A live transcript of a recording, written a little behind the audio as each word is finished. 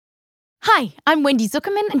Hi, I'm Wendy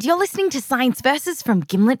Zuckerman, and you're listening to Science Versus from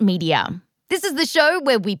Gimlet Media. This is the show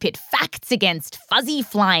where we pit facts against fuzzy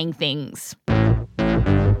flying things.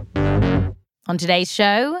 On today's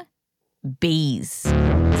show, bees.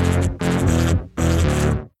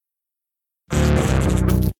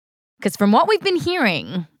 Because from what we've been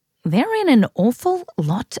hearing, they're in an awful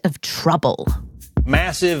lot of trouble.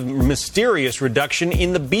 Massive, mysterious reduction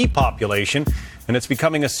in the bee population, and it's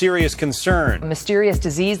becoming a serious concern. A mysterious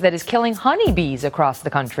disease that is killing honeybees across the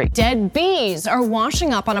country. Dead bees are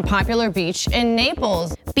washing up on a popular beach in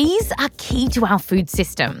Naples. Bees are key to our food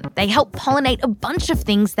system. They help pollinate a bunch of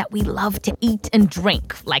things that we love to eat and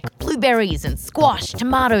drink, like blueberries and squash,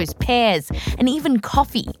 tomatoes, pears, and even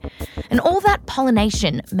coffee. And all that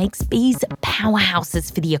pollination makes bees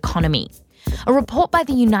powerhouses for the economy. A report by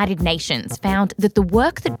the United Nations found that the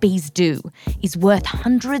work that bees do is worth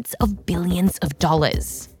hundreds of billions of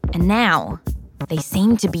dollars. And now, they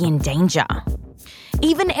seem to be in danger.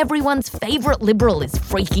 Even everyone's favourite liberal is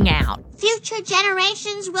freaking out. Future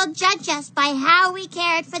generations will judge us by how we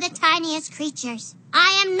cared for the tiniest creatures.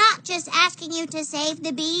 I am not just asking you to save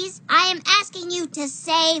the bees. I am asking you to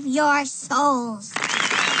save your souls.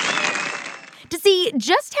 To see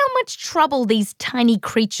just how much trouble these tiny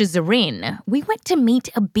creatures are in, we went to meet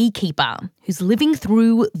a beekeeper who's living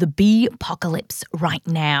through the bee-pocalypse right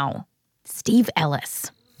now. Steve Ellis.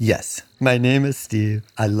 Yes, my name is Steve.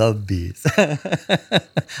 I love bees.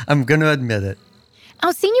 I'm going to admit it.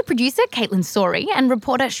 Our senior producer, Caitlin Sori, and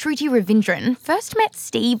reporter Shruti Ravindran first met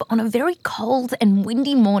Steve on a very cold and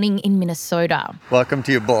windy morning in Minnesota. Welcome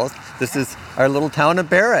to you both. This is our little town of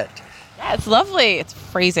Barrett. Yeah, it's lovely. It's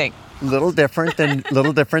freezing. Little different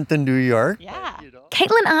than New York. Yeah.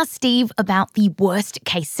 Caitlin asked Steve about the worst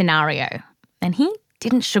case scenario, and he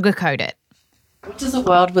didn't sugarcoat it. What does a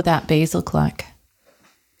world without bees look like?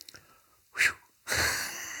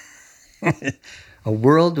 A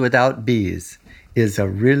world without bees is a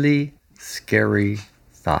really scary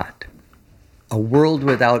thought. A world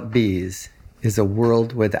without bees is a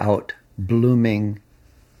world without blooming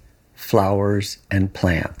flowers and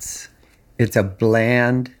plants. It's a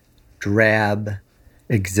bland, drab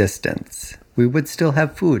existence. We would still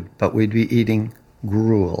have food, but we'd be eating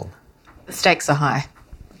gruel. The stakes are high.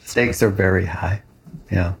 Stakes are very high,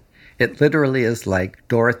 yeah. It literally is like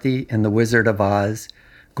Dorothy and the Wizard of Oz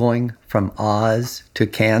going from Oz to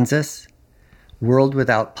Kansas. World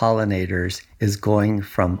without pollinators is going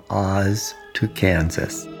from Oz to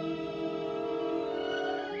Kansas.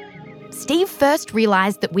 Steve first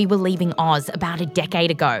realised that we were leaving Oz about a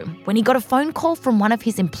decade ago when he got a phone call from one of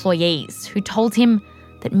his employees who told him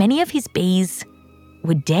that many of his bees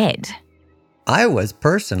were dead. I was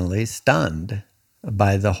personally stunned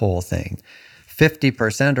by the whole thing.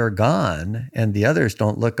 50% are gone and the others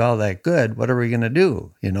don't look all that good. What are we going to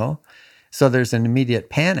do, So there's an immediate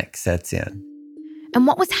panic sets in. And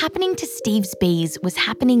what was happening to Steve's bees was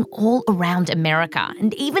happening all around America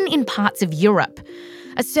and even in parts of Europe.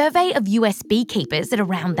 A survey of US beekeepers at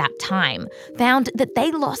around that time found that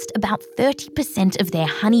they lost about 30% of their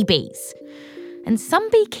honeybees. And some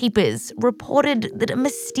beekeepers reported that a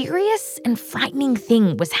mysterious and frightening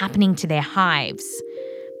thing was happening to their hives.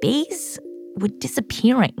 Bees were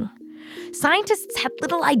disappearing. Scientists had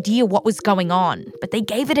little idea what was going on, but they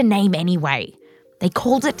gave it a name anyway. They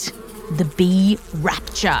called it the bee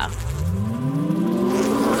rapture.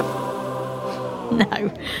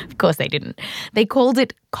 No, of course they didn't. They called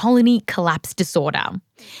it colony collapse disorder.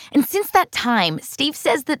 And since that time, Steve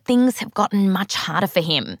says that things have gotten much harder for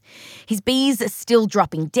him. His bees are still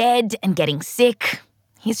dropping dead and getting sick.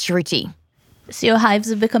 Here's Shruti. So your hives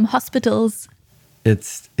have become hospitals.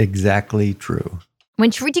 It's exactly true.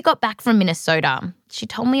 When Shruti got back from Minnesota, she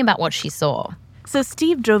told me about what she saw. So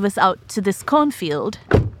Steve drove us out to this cornfield.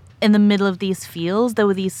 In the middle of these fields, there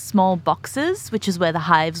were these small boxes, which is where the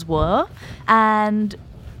hives were, and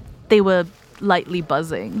they were lightly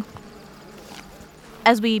buzzing.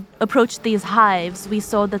 As we approached these hives, we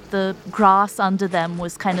saw that the grass under them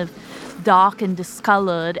was kind of dark and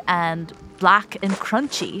discolored and black and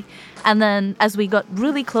crunchy. And then as we got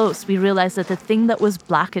really close, we realized that the thing that was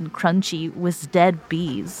black and crunchy was dead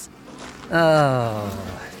bees. Oh,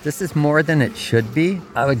 this is more than it should be.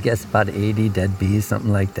 I would guess about 80 dead bees,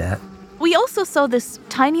 something like that. We also saw this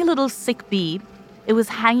tiny little sick bee. It was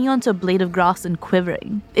hanging onto a blade of grass and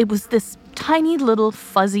quivering. It was this tiny little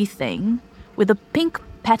fuzzy thing with a pink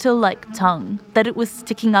petal-like tongue that it was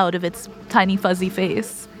sticking out of its tiny fuzzy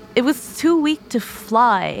face. It was too weak to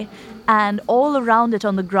fly, and all around it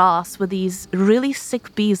on the grass were these really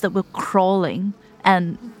sick bees that were crawling.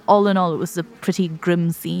 And all in all, it was a pretty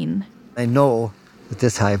grim scene. I know that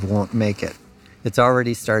this hive won't make it. It's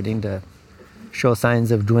already starting to show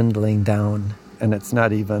signs of dwindling down, and it's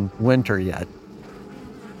not even winter yet.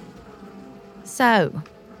 So,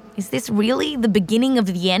 is this really the beginning of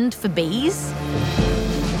the end for bees?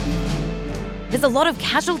 There's a lot of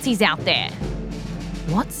casualties out there.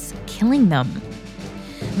 What's killing them?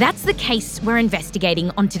 That's the case we're investigating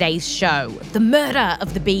on today's show, the murder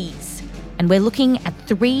of the bees. And we're looking at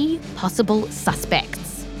 3 possible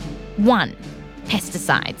suspects. 1,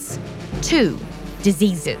 pesticides. 2,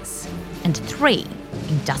 diseases. And 3,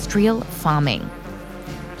 industrial farming.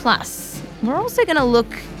 Plus, we're also going to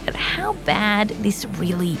look at how bad this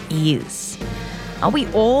really is. Are we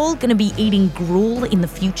all going to be eating gruel in the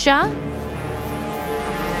future?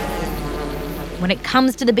 When it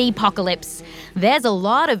comes to the bee-pocalypse, there's a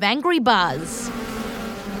lot of angry buzz.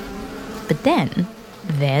 But then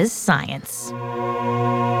there's science.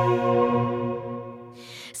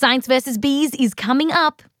 Science versus Bees is coming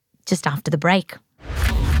up just after the break.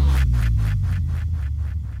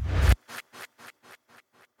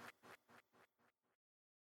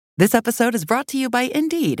 This episode is brought to you by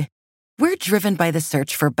Indeed. We're driven by the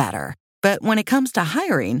search for better. But when it comes to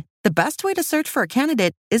hiring, the best way to search for a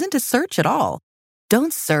candidate isn't to search at all.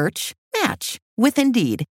 Don't search, match with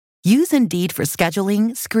Indeed. Use Indeed for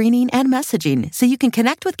scheduling, screening, and messaging so you can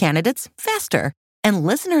connect with candidates faster. And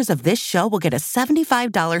listeners of this show will get a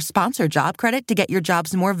 $75 sponsored job credit to get your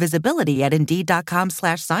jobs more visibility at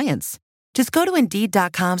Indeed.com/science. Just go to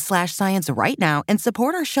Indeed.com/science right now and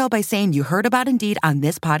support our show by saying you heard about Indeed on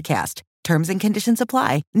this podcast. Terms and conditions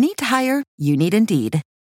apply. Need to hire? You need Indeed.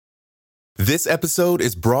 This episode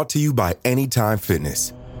is brought to you by Anytime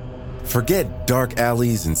Fitness. Forget dark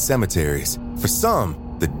alleys and cemeteries. For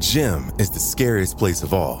some, the gym is the scariest place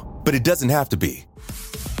of all. But it doesn't have to be.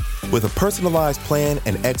 With a personalized plan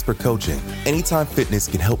and expert coaching, Anytime Fitness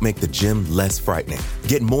can help make the gym less frightening.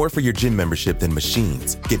 Get more for your gym membership than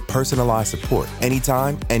machines. Get personalized support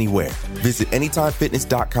anytime, anywhere. Visit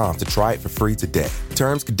AnytimeFitness.com to try it for free today.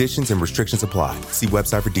 Terms, conditions, and restrictions apply. See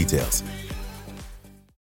website for details.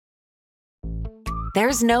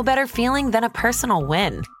 There's no better feeling than a personal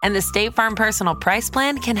win, and the State Farm Personal Price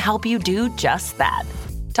Plan can help you do just that.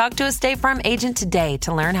 Talk to a State Farm agent today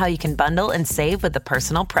to learn how you can bundle and save with the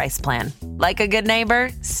Personal Price Plan. Like a good neighbor,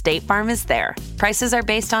 State Farm is there. Prices are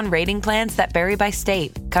based on rating plans that vary by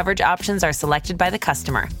state. Coverage options are selected by the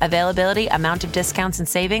customer. Availability, amount of discounts and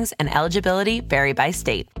savings, and eligibility vary by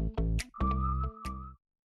state.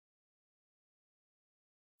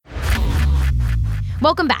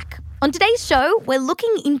 Welcome back. On today's show, we're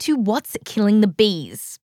looking into what's killing the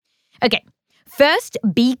bees. Okay, first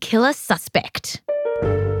bee killer suspect.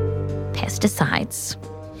 Pesticides.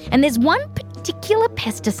 And there's one particular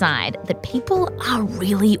pesticide that people are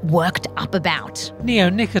really worked up about.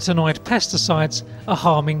 Neonicotinoid pesticides are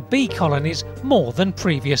harming bee colonies more than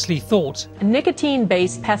previously thought.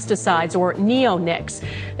 Nicotine-based pesticides, or neonics,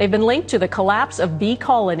 they've been linked to the collapse of bee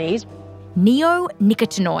colonies.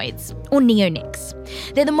 Neonicotinoids, or neonics.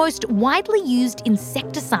 They're the most widely used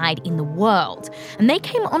insecticide in the world, and they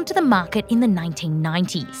came onto the market in the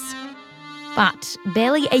 1990s. But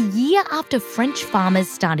barely a year after French farmers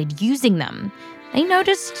started using them, they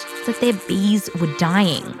noticed that their bees were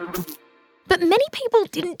dying. But many people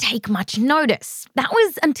didn't take much notice. That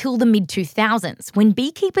was until the mid-2000s, when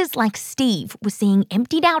beekeepers like Steve were seeing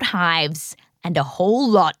emptied out hives and a whole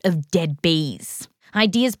lot of dead bees.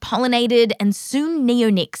 Ideas pollinated, and soon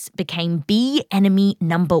neonics became bee enemy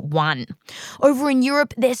number 1. Over in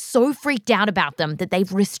Europe, they're so freaked out about them that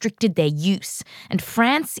they've restricted their use, and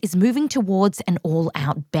France is moving towards an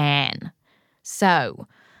all-out ban. So,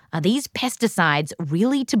 are these pesticides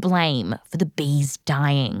really to blame for the bees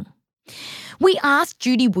dying? We asked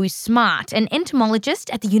Judy Wu-Smart, an entomologist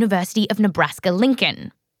at the University of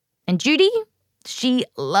Nebraska-Lincoln. And Judy, she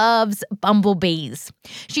loves bumblebees.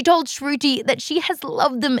 She told Shruti that she has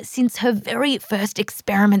loved them since her very first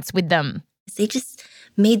experiments with them. They just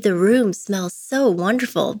made the room smell so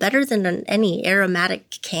wonderful, better than any aromatic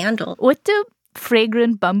candle. What do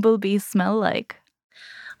fragrant bumblebees smell like?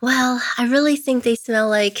 Well, I really think they smell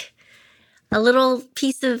like a little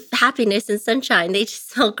piece of happiness and sunshine. They just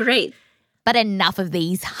smell great. But enough of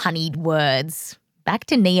these honeyed words. Back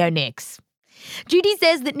to neonics. Judy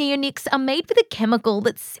says that neonics are made with a chemical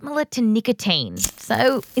that's similar to nicotine,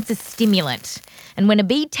 so it's a stimulant. And when a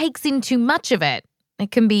bee takes in too much of it,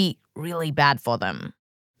 it can be really bad for them.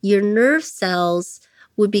 Your nerve cells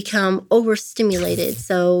would become overstimulated,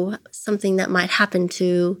 so something that might happen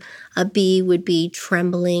to a bee would be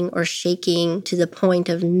trembling or shaking to the point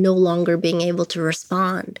of no longer being able to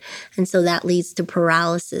respond. And so that leads to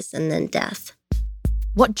paralysis and then death.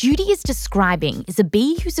 What Judy is describing is a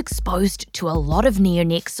bee who's exposed to a lot of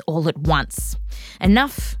neonics all at once,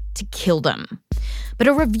 enough to kill them. But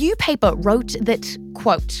a review paper wrote that,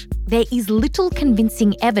 quote, there is little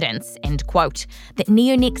convincing evidence, end quote, that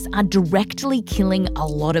neonics are directly killing a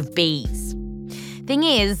lot of bees. Thing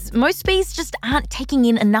is, most bees just aren't taking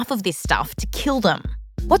in enough of this stuff to kill them.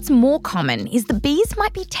 What's more common is that bees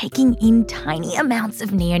might be taking in tiny amounts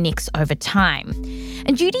of neonics over time.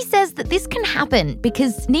 And Judy says that this can happen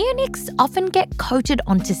because neonics often get coated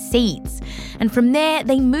onto seeds, and from there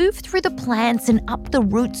they move through the plants and up the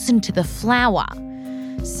roots into the flower.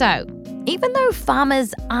 So, even though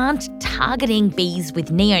farmers aren't targeting bees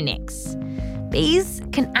with neonics, bees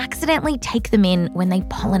can accidentally take them in when they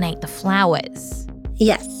pollinate the flowers.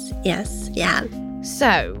 Yes, yeah.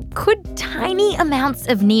 So, could tiny amounts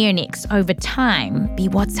of neonics over time be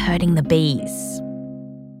what's hurting the bees?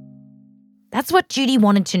 That's what Judy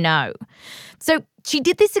wanted to know. So, she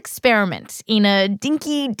did this experiment in a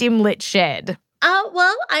dinky, dim-lit shed.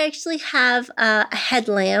 Well, I actually have a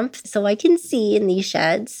headlamp so I can see in these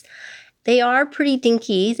sheds. They are pretty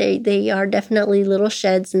dinky. They are definitely little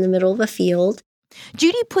sheds in the middle of a field.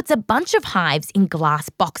 Judy puts a bunch of hives in glass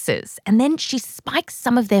boxes and then she spikes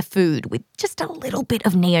some of their food with just a little bit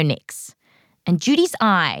of neonics. And Judy's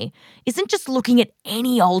eye isn't just looking at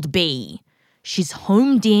any old bee. She's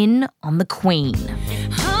homed in on the queen.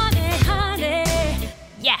 Honey.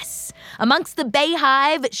 Yes, amongst the bay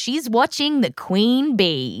hive, she's watching the queen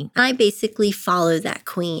bee. I basically follow that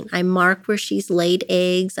queen. I mark where she's laid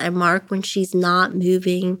eggs. I mark when she's not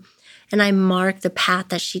moving. And I mark the path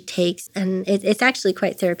that she takes. And it's actually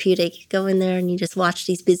quite therapeutic. You go in there and you just watch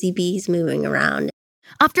these busy bees moving around.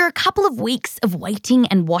 After a couple of weeks of waiting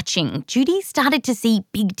and watching, Judy started to see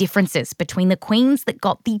big differences between the queens that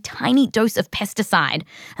got the tiny dose of pesticide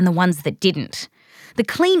and the ones that didn't. The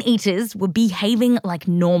clean eaters were behaving like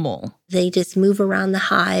normal. They just move around the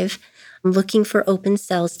hive, looking for open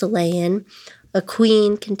cells to lay in. A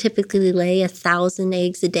queen can typically lay 1,000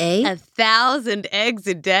 eggs a day. 1,000 eggs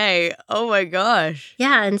a day? Oh my gosh.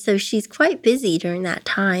 Yeah, and so she's quite busy during that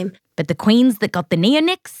time. But the queens that got the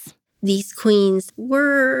neonics? These queens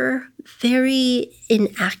were very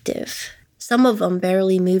inactive. Some of them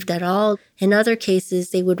barely moved at all. In other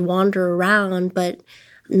cases, they would wander around but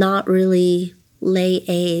not really lay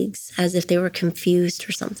eggs, as if they were confused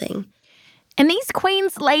or something. And these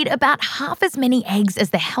queens laid about half as many eggs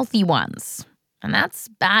as the healthy ones. And that's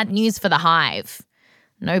bad news for the hive.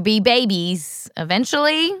 No bee babies,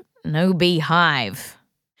 eventually, no bee hive.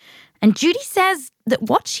 And Judy says that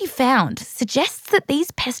what she found suggests that these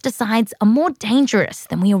pesticides are more dangerous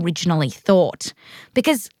than we originally thought.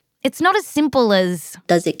 Because it's not as simple as,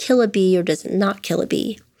 does it kill a bee or does it not kill a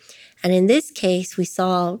bee? And in this case, we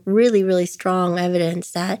saw really, really strong evidence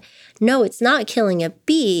that, no, it's not killing a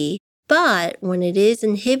bee, but when it is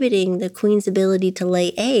inhibiting the queen's ability to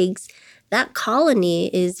lay eggs, that colony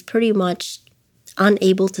is pretty much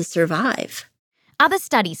unable to survive. Other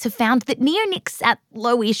studies have found that neonics at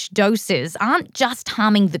lowish doses aren't just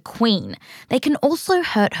harming the queen, they can also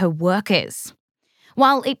hurt her workers.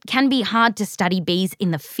 While it can be hard to study bees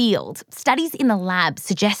in the field, studies in the lab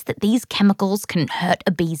suggest that these chemicals can hurt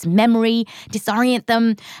a bee's memory, disorient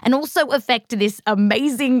them, and also affect this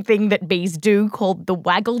amazing thing that bees do called the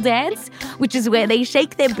waggle dance, which is where they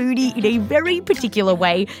shake their booty in a very particular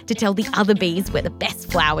way to tell the other bees where the best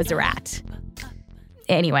flowers are at.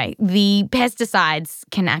 Anyway, the pesticides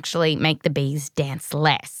can actually make the bees dance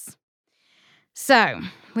less. So,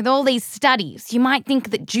 with all these studies, you might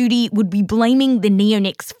think that Judy would be blaming the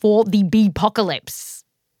neonics for the bee-pocalypse.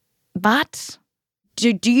 But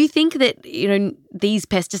do you think that, these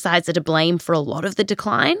pesticides are to blame for a lot of the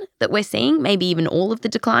decline that we're seeing, maybe even all of the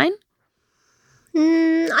decline?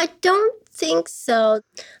 I don't think so.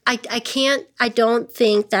 I don't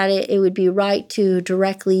think that it would be right to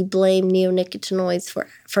directly blame neonicotinoids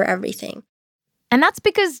for everything. And that's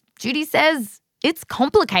because Judy says it's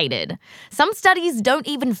complicated. Some studies don't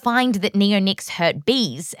even find that neonics hurt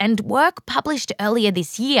bees, and work published earlier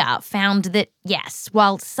this year found that, yes,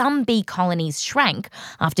 while some bee colonies shrank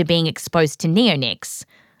after being exposed to neonics,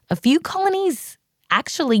 a few colonies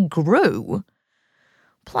actually grew.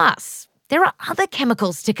 Plus, there are other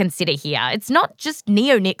chemicals to consider here. It's not just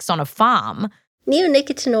neonics on a farm.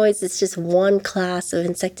 Neonicotinoids is just one class of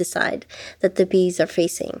insecticide that the bees are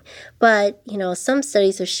facing. But, some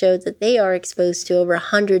studies have showed that they are exposed to over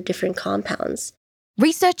 100 different compounds.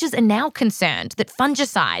 Researchers are now concerned that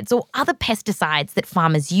fungicides or other pesticides that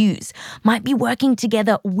farmers use might be working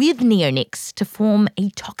together with neonics to form a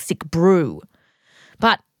toxic brew.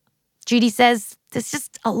 But Judy says there's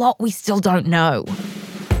just a lot we still don't know.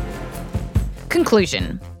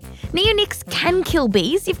 Conclusion. Neonics can kill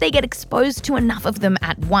bees if they get exposed to enough of them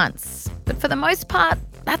at once. But for the most part,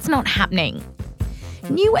 that's not happening.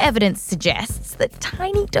 New evidence suggests that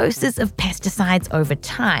tiny doses of pesticides over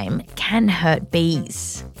time can hurt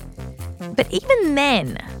bees. But even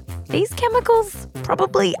then, these chemicals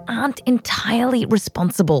probably aren't entirely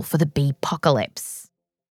responsible for the bee-pocalypse.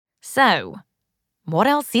 So, what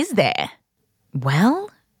else is there? Well,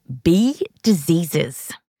 bee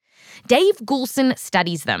diseases. Dave Goulson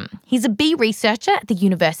studies them. He's a bee researcher at the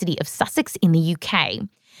University of Sussex in the UK.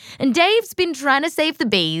 And Dave's been trying to save the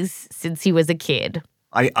bees since he was a kid.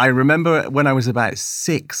 I remember when I was about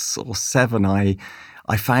 6 or 7, I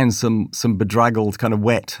found some bedraggled kind of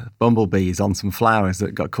wet bumblebees on some flowers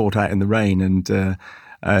that got caught out in the rain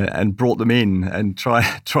and brought them in and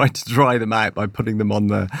tried to dry them out by putting them on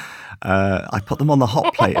the I put them on the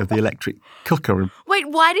hot plate of the electric cooker. Wait,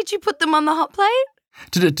 why did you put them on the hot plate?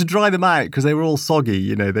 To dry them out because they were all soggy,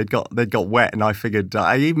 you know, they'd got wet, and I figured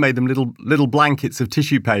I even made them little blankets of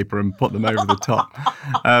tissue paper and put them over the top.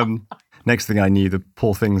 Next thing I knew, the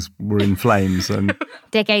poor things were in flames. And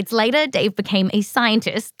Decades later, Dave became a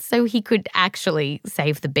scientist so he could actually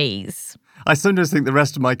save the bees. I sometimes think the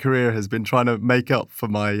rest of my career has been trying to make up for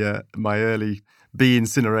my early bee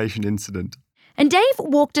incineration incident. And Dave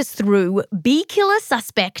walked us through bee killer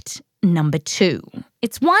suspect number 2.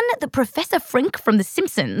 It's one that Professor Frink from The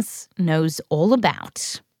Simpsons knows all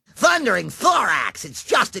about. Thundering thorax! It's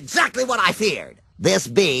just exactly what I feared. This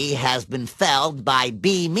bee has been felled by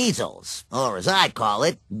bee measles, or as I call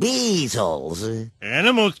it, beesles.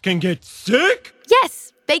 Animals can get sick?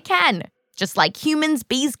 Yes, they can. Just like humans,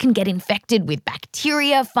 bees can get infected with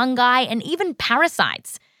bacteria, fungi, and even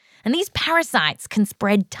parasites. And these parasites can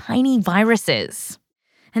spread tiny viruses.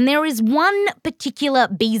 And there is one particular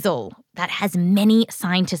beesle that has many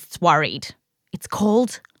scientists worried. It's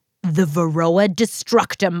called the Varroa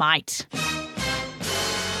destructor mite.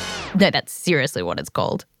 No, that's seriously what it's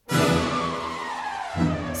called.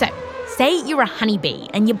 So, say you're a honeybee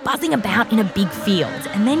and you're buzzing about in a big field,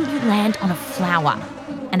 and then you land on a flower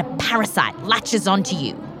and a parasite latches onto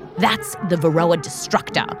you. That's the Varroa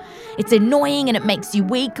destructor. It's annoying and it makes you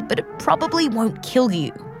weak, but it probably won't kill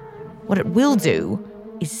you. What it will do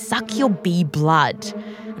is suck your bee blood.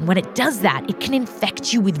 And when it does that, it can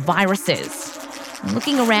infect you with viruses. And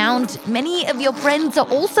looking around, many of your friends are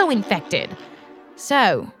also infected.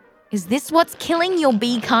 So, is this what's killing your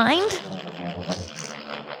bee kind?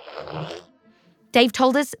 Dave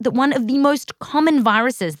told us that one of the most common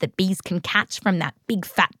viruses that bees can catch from that big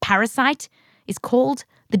fat parasite is called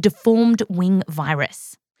the deformed wing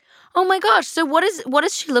virus. Oh my gosh, so what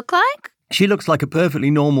does she look like? She looks like a perfectly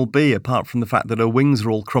normal bee, apart from the fact that her wings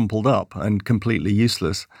are all crumpled up and completely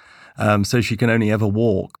useless. So she can only ever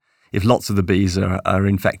walk. If lots of the bees are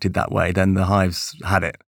infected that way, then the hive's had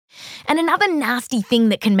it. And another nasty thing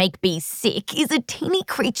that can make bees sick is a teeny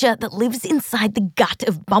creature that lives inside the gut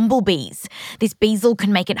of bumblebees. This beesle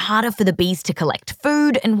can make it harder for the bees to collect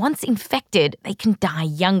food, and once infected, they can die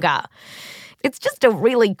younger. It's just a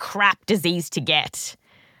really crap disease to get.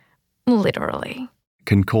 Literally.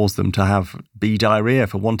 Can cause them to have bee diarrhea,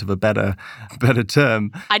 for want of a better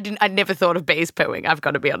term. I never thought of bees pooing, I've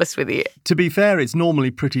got to be honest with you. To be fair, it's normally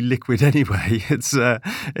pretty liquid anyway. It's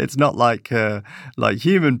not like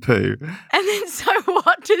human poo. And then so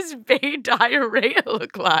what does bee diarrhea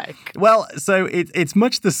look like? Well, so it's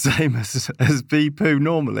much the same as bee poo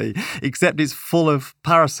normally, except it's full of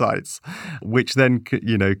parasites, which then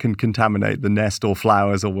can contaminate the nest or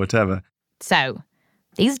flowers or whatever. So,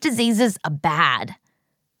 these diseases are bad.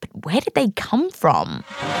 But where did they come from?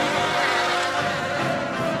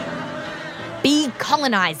 Bee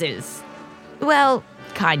colonizers. Well,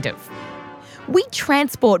 kind of. We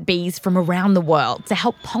transport bees from around the world to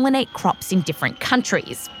help pollinate crops in different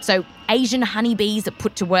countries. So Asian honeybees are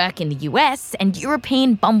put to work in the US and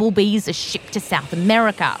European bumblebees are shipped to South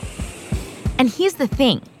America. And here's the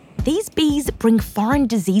thing. These bees bring foreign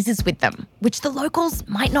diseases with them, which the locals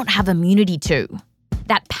might not have immunity to.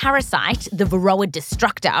 That parasite, the Varroa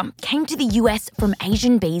destructor, came to the US from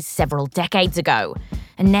Asian bees several decades ago.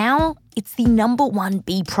 And now it's the #1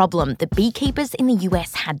 bee problem that beekeepers in the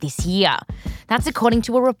US had this year. That's according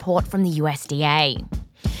to a report from the USDA.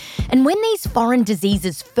 And when these foreign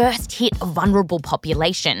diseases first hit a vulnerable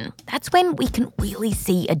population, that's when we can really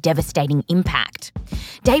see a devastating impact.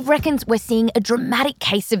 Dave reckons we're seeing a dramatic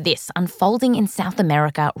case of this unfolding in South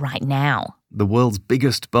America right now. The world's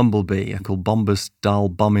biggest bumblebee, called Bombus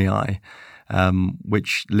dalbomii,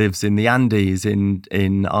 which lives in the Andes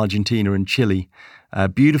in Argentina and Chile.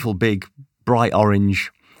 Beautiful, big, bright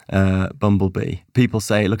orange bumblebee. People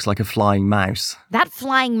say it looks like a flying mouse. That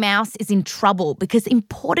flying mouse is in trouble because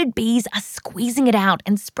imported bees are squeezing it out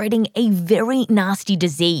and spreading a very nasty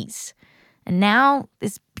disease. And now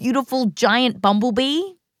this beautiful giant bumblebee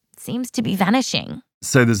seems to be vanishing.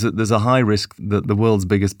 So there's a high risk that the world's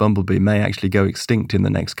biggest bumblebee may actually go extinct in the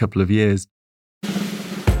next couple of years.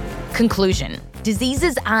 Conclusion.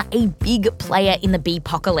 Diseases are a big player in the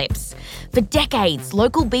bee-pocalypse. For decades,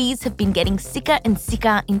 local bees have been getting sicker and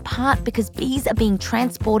sicker, in part because bees are being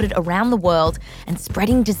transported around the world and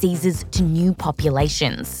spreading diseases to new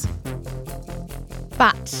populations.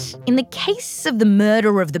 But in the case of the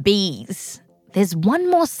murder of the bees, there's one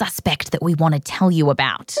more suspect that we want to tell you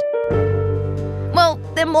about. Well,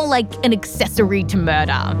 they're more like an accessory to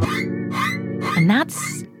murder. And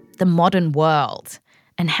that's the modern world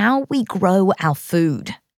and how we grow our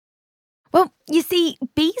food. Well, you see,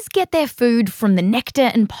 bees get their food from the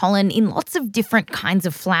nectar and pollen in lots of different kinds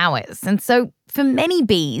of flowers. And so for many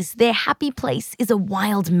bees, their happy place is a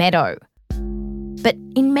wild meadow. But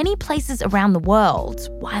in many places around the world,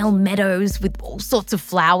 wild meadows with all sorts of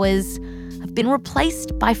flowers have been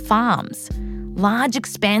replaced by farms, large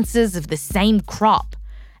expanses of the same crop.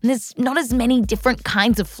 And there's not as many different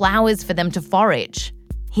kinds of flowers for them to forage.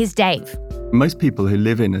 Here's Dave. Most people who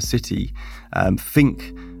live in a city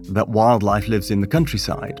think that wildlife lives in the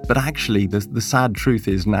countryside, but actually the sad truth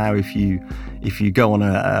is now if you go on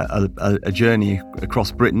a journey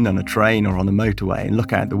across Britain on a train or on a motorway and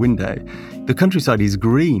look out the window, the countryside is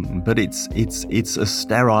green, but it's a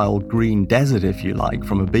sterile green desert, if you like,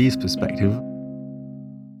 from a bee's perspective.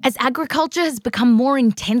 As agriculture has become more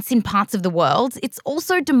intense in parts of the world, it's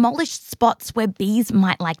also demolished spots where bees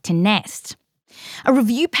might like to nest. A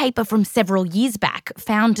review paper from several years back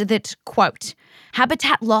found that, quote,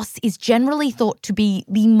 habitat loss is generally thought to be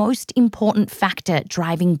the most important factor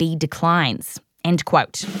driving bee declines, end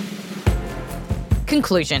quote.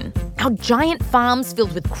 Conclusion. Our giant farms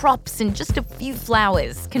filled with crops and just a few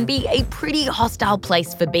flowers can be a pretty hostile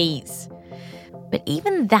place for bees. But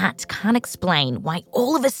even that can't explain why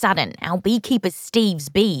all of a sudden our beekeeper Steve's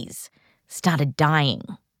bees started dying.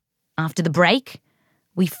 After the break,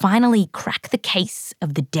 we finally crack the case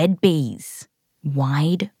of the dead bees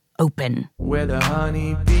wide open. Where the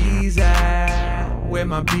honey bees at? Where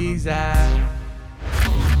my bees at?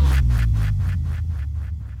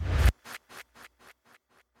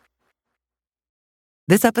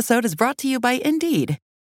 This episode is brought to you by Indeed.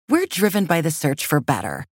 We're driven by the search for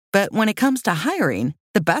better. But when it comes to hiring,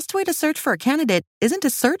 the best way to search for a candidate isn't to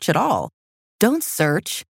search at all. Don't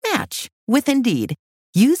search, match with Indeed.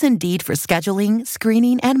 Use Indeed for scheduling,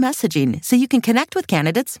 screening, and messaging so you can connect with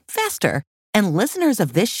candidates faster. And listeners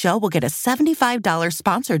of this show will get a $75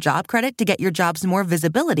 sponsored job credit to get your jobs more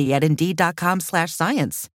visibility at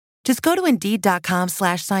Indeed.com/science. Just go to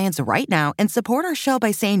Indeed.com/science right now and support our show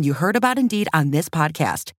by saying you heard about Indeed on this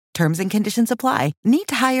podcast. Terms and conditions apply. Need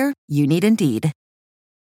to hire? You need Indeed.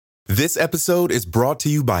 This episode is brought to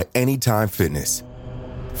you by Anytime Fitness.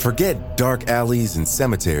 Forget dark alleys and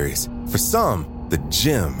cemeteries. For some, the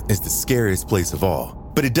gym is the scariest place of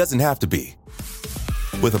all, but it doesn't have to be.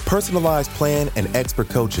 With a personalized plan and expert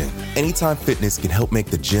coaching, Anytime Fitness can help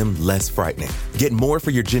make the gym less frightening. Get more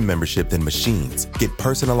for your gym membership than machines. Get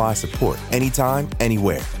personalized support anytime,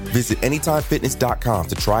 anywhere. Visit AnytimeFitness.com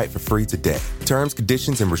to try it for free today. Terms,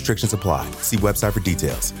 conditions, and restrictions apply. See website for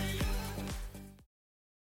details.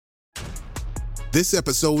 This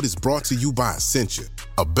episode is brought to you by Essentia.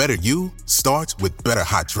 A better you starts with better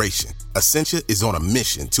hydration. Essentia is on a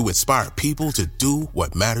mission to inspire people to do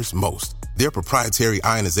what matters most. Their proprietary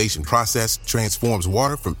ionization process transforms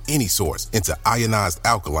water from any source into ionized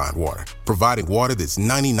alkaline water, providing water that's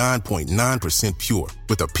 99.9% pure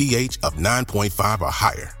with a pH of 9.5 or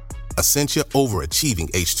higher. Essentia overachieving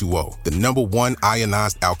H2O, the #1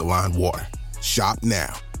 ionized alkaline water. Shop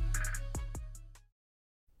now.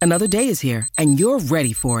 Another day is here, and you're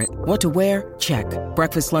ready for it. What to wear? Check.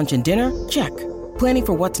 Breakfast, lunch, and dinner? Check. Planning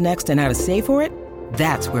for what's next and how to save for it?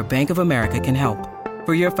 That's where Bank of America can help.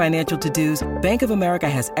 For your financial to-dos, Bank of America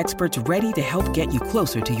has experts ready to help get you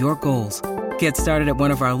closer to your goals. Get started at one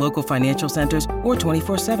of our local financial centers or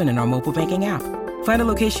 24/7 in our mobile banking app. Find a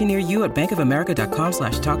location near you at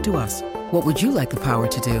bankofamerica.com/talktous. What would you like the power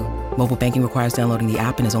to do? Mobile banking requires downloading the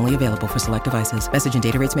app and is only available for select devices. Message and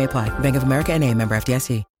data rates may apply. Bank of America NA, member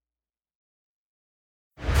FDIC.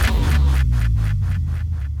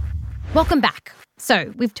 Welcome back.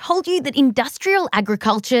 So, we've told you that industrial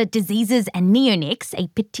agriculture, diseases and neonics, a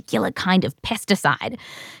particular kind of pesticide,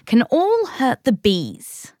 can all hurt the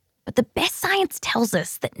bees. But the best science tells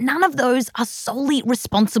us that none of those are solely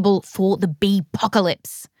responsible for the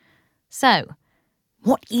bee-pocalypse. So,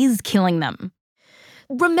 What is killing them?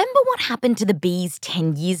 Remember what happened to the bees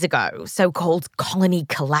 10 years ago, so-called colony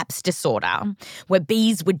collapse disorder, where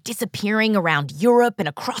bees were disappearing around Europe and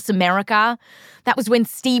across America? That was when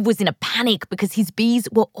Steve was in a panic because his bees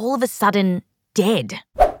were all of a sudden dead.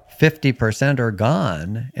 50% are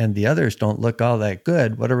gone and the others don't look all that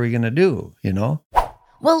good. What are we going to do,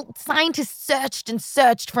 Well, scientists searched and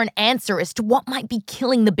searched for an answer as to what might be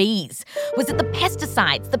killing the bees. Was it the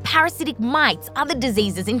pesticides, the parasitic mites, other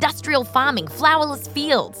diseases, industrial farming, flowerless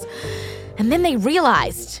fields? And then they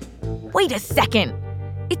realized, wait a second,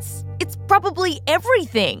 it's probably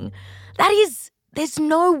everything. That is, there's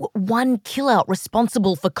no one killer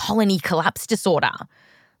responsible for colony collapse disorder.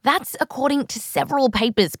 That's according to several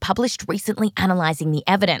papers published recently analysing the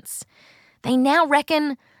evidence. They now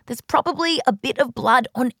reckon there's probably a bit of blood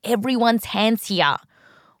on everyone's hands here.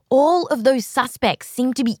 All of those suspects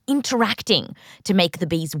seem to be interacting to make the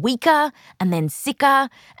bees weaker and then sicker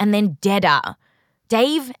and then deader.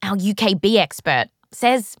 Dave, our UK bee expert,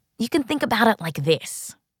 says you can think about it like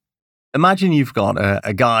this. Imagine you've got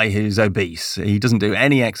a guy who's obese. He doesn't do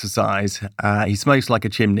any exercise. He smokes like a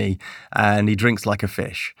chimney and he drinks like a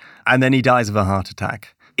fish. And then he dies of a heart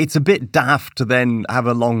attack. It's a bit daft to then have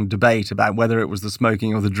a long debate about whether it was the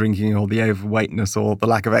smoking or the drinking or the overweightness or the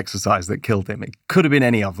lack of exercise that killed him. It could have been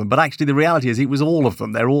any of them. But actually, the reality is it was all of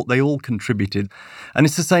them. They all contributed. And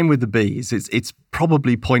it's the same with the bees. It's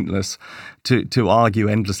probably pointless to argue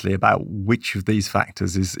endlessly about which of these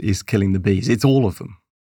factors is killing the bees. It's all of them.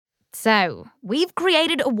 So, we've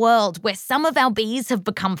created a world where some of our bees have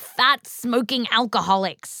become fat, smoking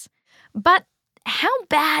alcoholics. But how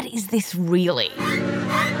bad is this really?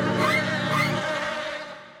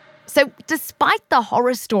 So, despite the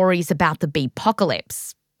horror stories about the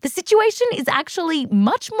bee-pocalypse, the situation is actually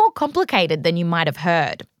much more complicated than you might have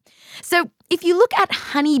heard. So, if you look at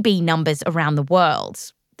honeybee numbers around the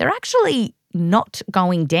world, they're actually not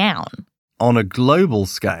going down. On a global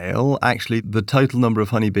scale, actually, the total number of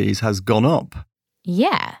honeybees has gone up.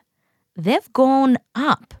 Yeah, they've gone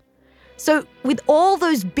up. So with all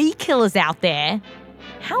those bee killers out there,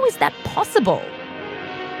 how is that possible?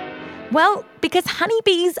 Well, because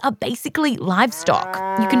honeybees are basically livestock.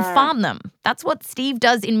 You can farm them. That's what Steve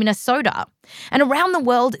does in Minnesota. And around the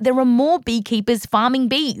world, there are more beekeepers farming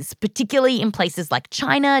bees, particularly in places like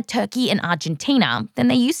China, Turkey, and Argentina, than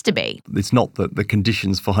there used to be. It's not that the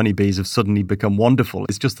conditions for honeybees have suddenly become wonderful.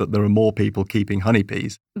 It's just that there are more people keeping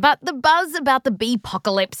honeybees. But the buzz about the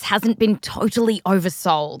bee-pocalypse hasn't been totally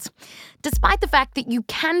oversold. Despite the fact that you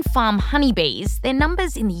can farm honeybees, their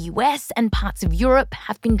numbers in the US and parts of Europe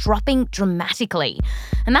have been dropping dramatically.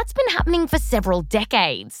 And that's been happening for several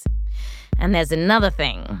decades. And there's another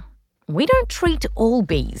thing. We don't treat all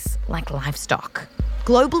bees like livestock.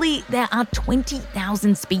 Globally, there are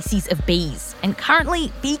 20,000 species of bees, and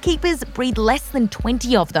currently beekeepers breed less than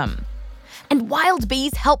 20 of them. And wild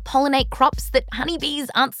bees help pollinate crops that honeybees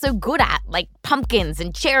aren't so good at, like pumpkins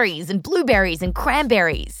and cherries and blueberries and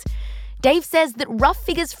cranberries. Dave says that rough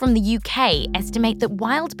figures from the UK estimate that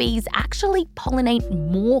wild bees actually pollinate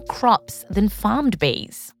more crops than farmed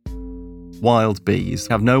bees. Wild bees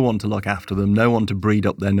have no one to look after them, no one to breed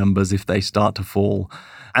up their numbers if they start to fall.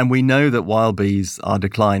 And we know that wild bees are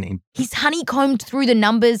declining. He's honeycombed through the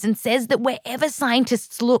numbers and says that wherever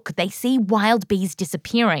scientists look, they see wild bees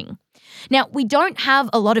disappearing. Now, we don't have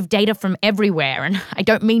a lot of data from everywhere, and I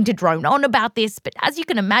don't mean to drone on about this, but as you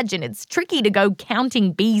can imagine, it's tricky to go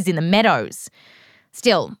counting bees in the meadows.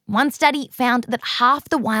 Still, one study found that half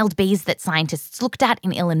the wild bees that scientists looked at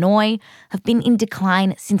in Illinois have been in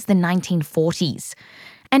decline since the 1940s.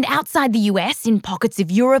 And outside the US, in pockets of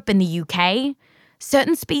Europe and the UK,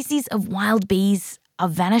 certain species of wild bees are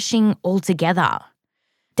vanishing altogether.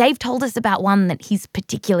 Dave told us about one that he's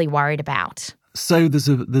particularly worried about. So there's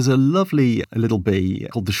a lovely little bee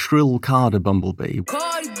called the shrill carder bumblebee.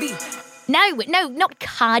 No, not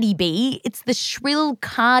Cardi B. It's the shrill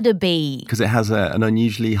carder bee. Because it has an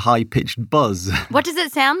unusually high-pitched buzz. What does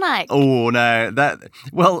it sound like? Oh, no.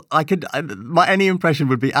 Any impression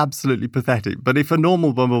would be absolutely pathetic. But if a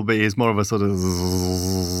normal bumblebee is more of a sort of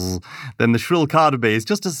zzz, then the shrill carder bee is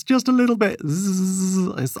just a little bit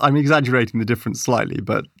zzz. I'm exaggerating the difference slightly,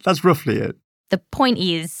 but that's roughly it. The point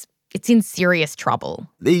is, it's in serious trouble.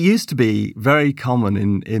 It used to be very common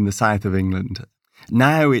in the south of England.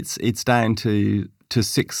 Now it's down to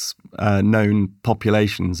 6 known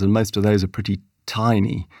populations, and most of those are pretty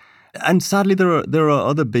tiny. And sadly, there are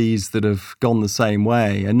other bees that have gone the same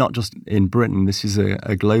way, and not just in Britain. This is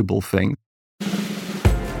a global thing.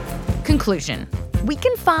 Conclusion. We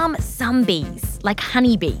can farm some bees, like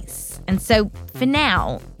honeybees. And so, for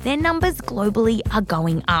now, their numbers globally are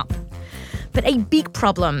going up. But a big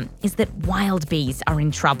problem is that wild bees are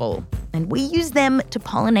in trouble, and we use them to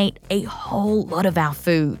pollinate a whole lot of our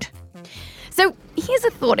food. So here's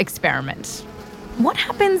a thought experiment. What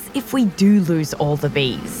happens if we do lose all the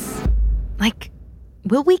bees? Like,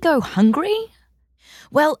 will we go hungry?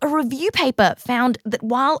 Well, a review paper found that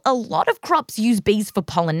while a lot of crops use bees for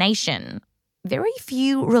pollination, very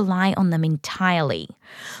few rely on them entirely.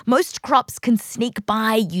 Most crops can sneak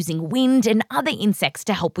by using wind and other insects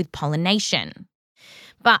to help with pollination.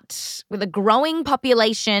 But with a growing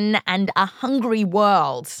population and a hungry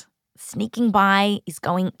world, sneaking by is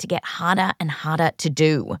going to get harder and harder to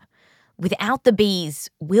do. Without the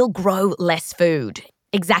bees, we'll grow less food.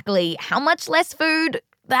 Exactly how much less food?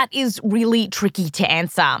 That is really tricky to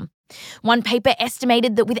answer. One paper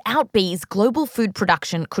estimated that without bees, global food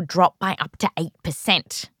production could drop by up to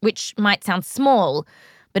 8%, which might sound small,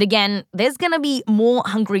 but again, there's going to be more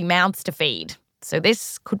hungry mouths to feed, so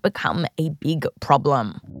this could become a big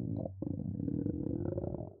problem.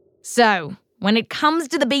 So, when it comes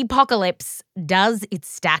to the bee-pocalypse, does it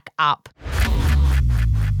stack up?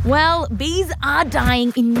 Well, bees are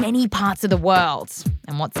dying in many parts of the world.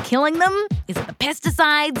 And what's killing them? Is it the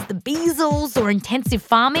pesticides, the beesles, or intensive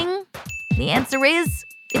farming? The answer is,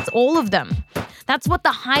 it's all of them. That's what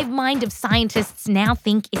the hive mind of scientists now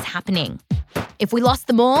think is happening. If we lost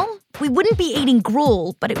them all, we wouldn't be eating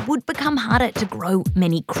gruel, but it would become harder to grow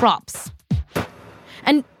many crops.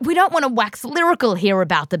 And we don't want to wax lyrical here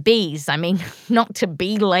about the bees. I mean, not to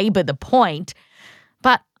belabor the point,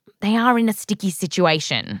 but they are in a sticky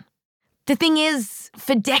situation. The thing is,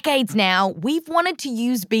 for decades now, we've wanted to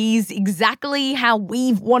use bees exactly how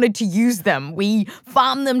we've wanted to use them. We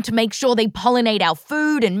farm them to make sure they pollinate our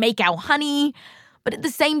food and make our honey. But at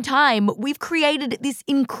the same time, we've created this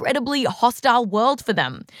incredibly hostile world for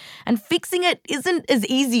them. And fixing it isn't as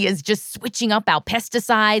easy as just switching up our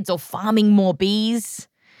pesticides or farming more bees.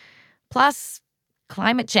 Plus,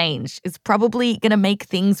 climate change is probably going to make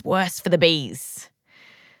things worse for the bees.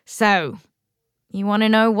 So, you want to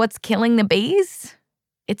know what's killing the bees?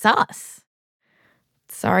 It's us.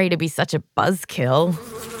 Sorry to be such a buzzkill.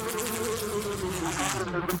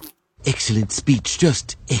 Excellent speech,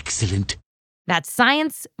 just excellent. That's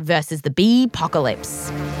science versus the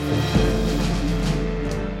bee-pocalypse.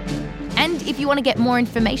 And if you want to get more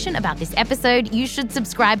information about this episode, you should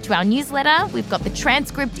subscribe to our newsletter. We've got the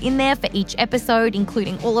transcript in there for each episode,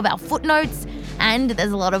 including all of our footnotes, and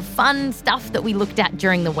there's a lot of fun stuff that we looked at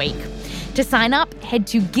during the week. To sign up, head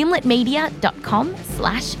to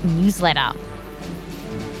gimletmedia.com/newsletter.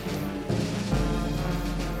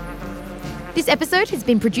 This episode has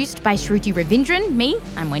been produced by Shruti Ravindran, me,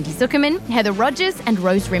 I'm Wendy Zuckerman, Heather Rogers and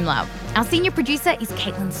Rose Rimler. Our senior producer is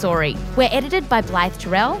Caitlin Sori. We're edited by Blythe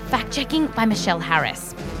Terrell, fact-checking by Michelle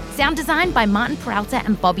Harris. Sound design by Martin Peralta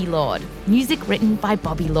and Bobby Lord. Music written by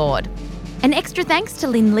Bobby Lord. An extra thanks to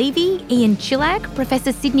Lynn Levy, Ian Chillag,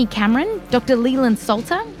 Professor Sydney Cameron, Dr. Leland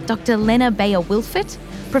Salter, Dr. Lena Bayer-Wilfett,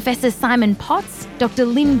 Professor Simon Potts, Dr.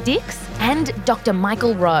 Lynn Dix, and Dr.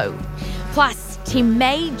 Michael Rowe. Plus, Tim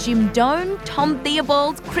May, Jim Doan, Tom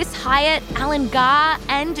Theobald, Chris Hyatt, Alan Garr,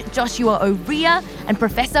 and Joshua O'Rea, and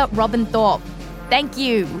Professor Robin Thorpe. Thank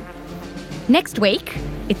you. Next week,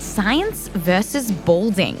 it's science versus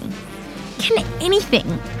balding. Can anything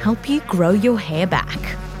help you grow your hair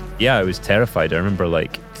back? Yeah, I was terrified. I remember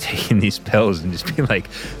taking these pills and just being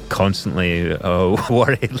constantly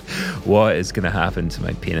worried what is going to happen to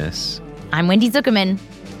my penis. I'm Wendy Zuckerman.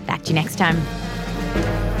 Back to you next time.